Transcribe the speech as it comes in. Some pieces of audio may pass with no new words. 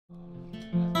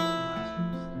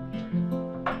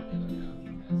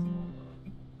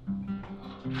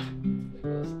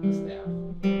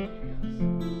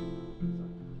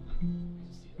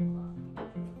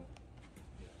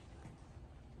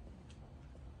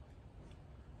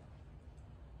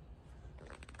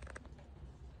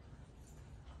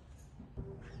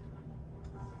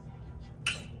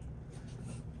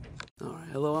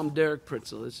Hello, I'm Derek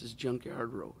Pritzl. This is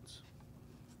Junkyard Roads.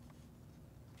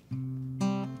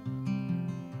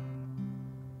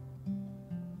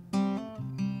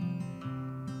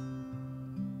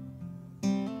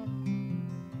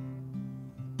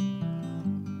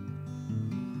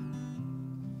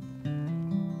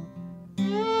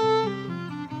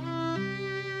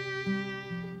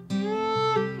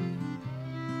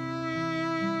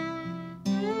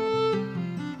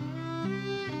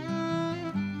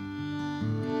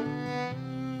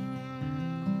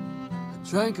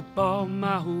 Drank up all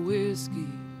my whiskey,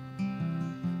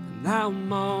 but now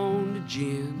I'm on to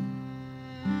gin.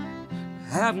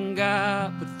 Haven't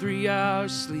got but 3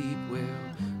 hours sleep, well,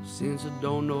 since I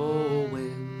don't know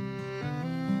when.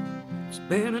 It's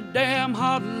been a damn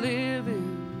hard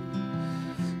living,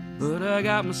 but I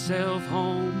got myself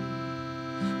home.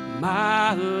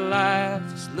 My life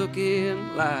is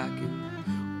looking like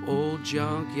an old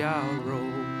junkyard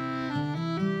road.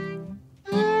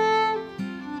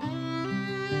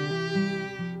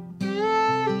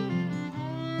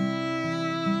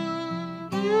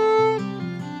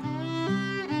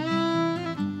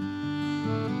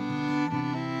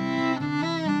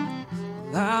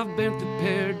 I've been through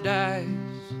paradise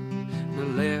and I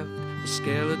left my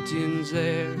skeletons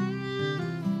there.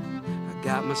 I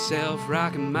got myself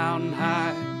rocking mountain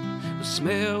high, the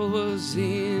smell was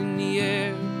in the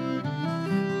air.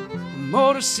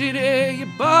 Motor City, you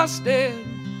busted,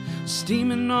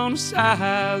 steaming on the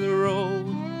side of the road.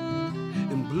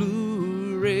 In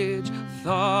Blue Ridge, I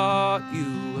thought you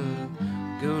were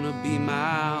gonna be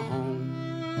my home.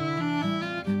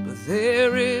 But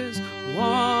there is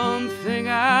one thing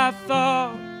I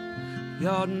thought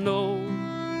y'all know: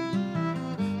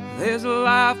 there's a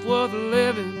life worth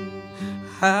living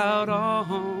out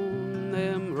on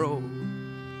them roads.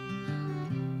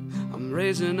 I'm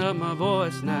raising up my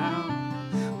voice now,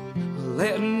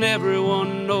 letting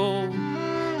everyone know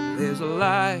there's a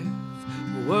life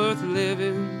worth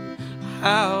living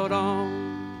out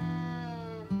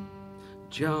on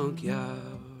Junkyard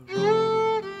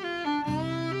Road.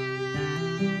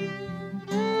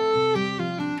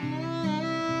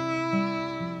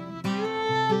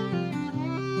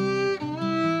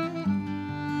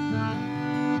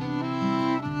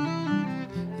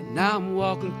 Now I'm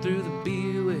walking through the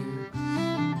Buicks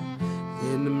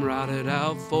in them rotted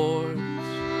out Fords.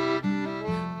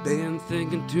 Been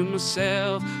thinking to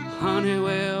myself, honey,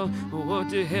 well, what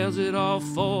the hell's it all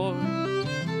for?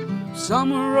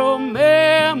 Some are old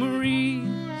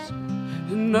memories,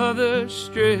 another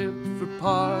stripped for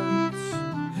parts.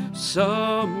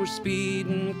 Some were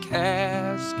speeding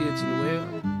caskets and, well,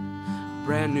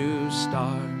 brand new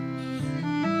stars.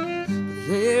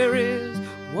 There is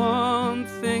one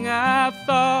thing I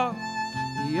thought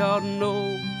you ought to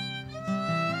know: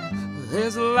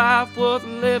 there's a life worth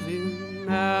living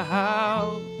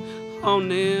out on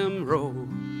them roads.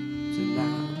 And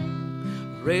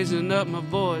I'm raising up my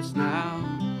voice now,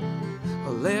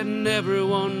 letting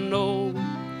everyone know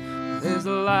there's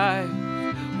a life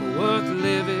worth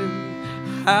living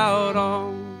out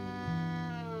on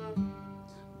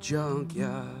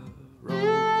Junkyard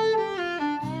Road.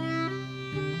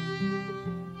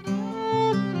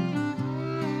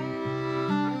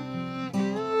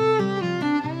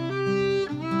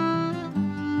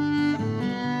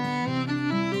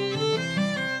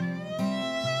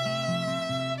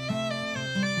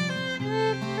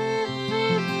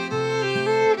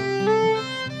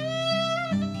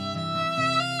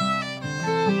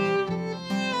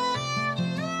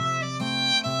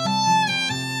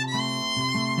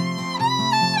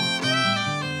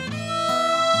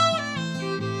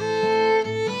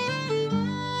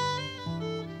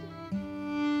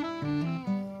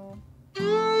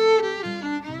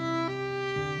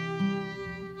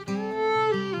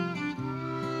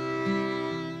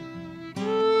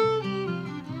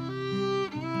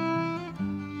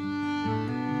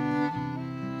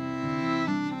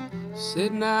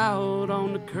 Sitting out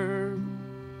on the curb,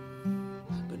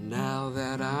 but now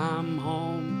that I'm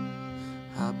home,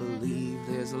 I believe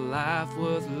there's a life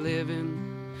worth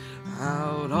living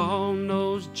out on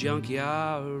those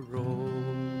junkyard roads.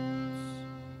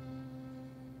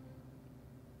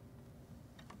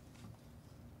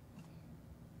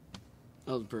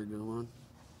 That was a pretty good one.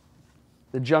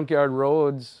 The Junkyard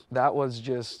Roads, that was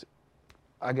just,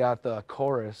 I got the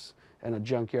chorus and a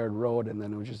junkyard road, and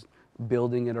then it was just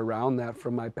building it around that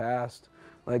from my past.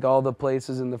 Like all the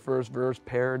places in the first verse,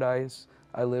 Paradise,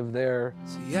 I lived there.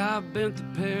 See, I've been to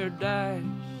Paradise,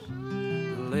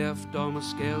 I left all my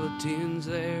skeletons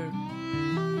there.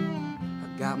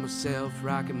 I got myself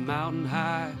rocking mountain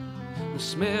high, the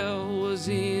smell was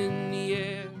in the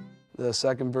air. The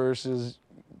second verse is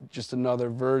just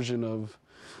another version of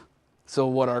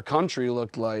what our country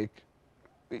looked like,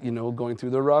 you know, going through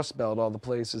the Rust Belt, all the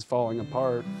places falling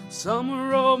apart. Some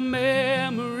were old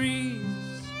memories,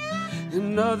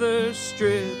 and others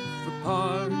stripped for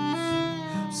parts.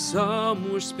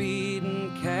 Some were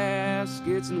speeding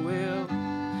caskets and, well,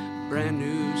 brand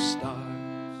new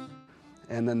stars.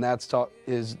 And then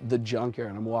is the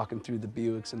Junkyard. I'm walking through the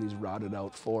Buicks and these rotted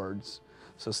out Fords.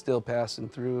 So still passing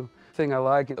through. The thing I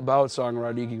like about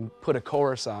songwriting, you can put a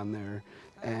chorus on there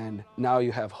and now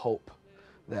you have hope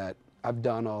that I've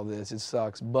done all this, it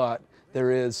sucks, but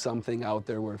there is something out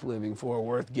there worth living for,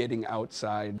 worth getting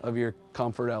outside of your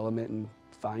comfort element and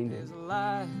finding. There's a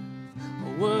life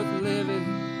worth living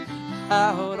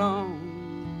out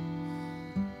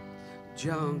on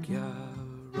Junkyard.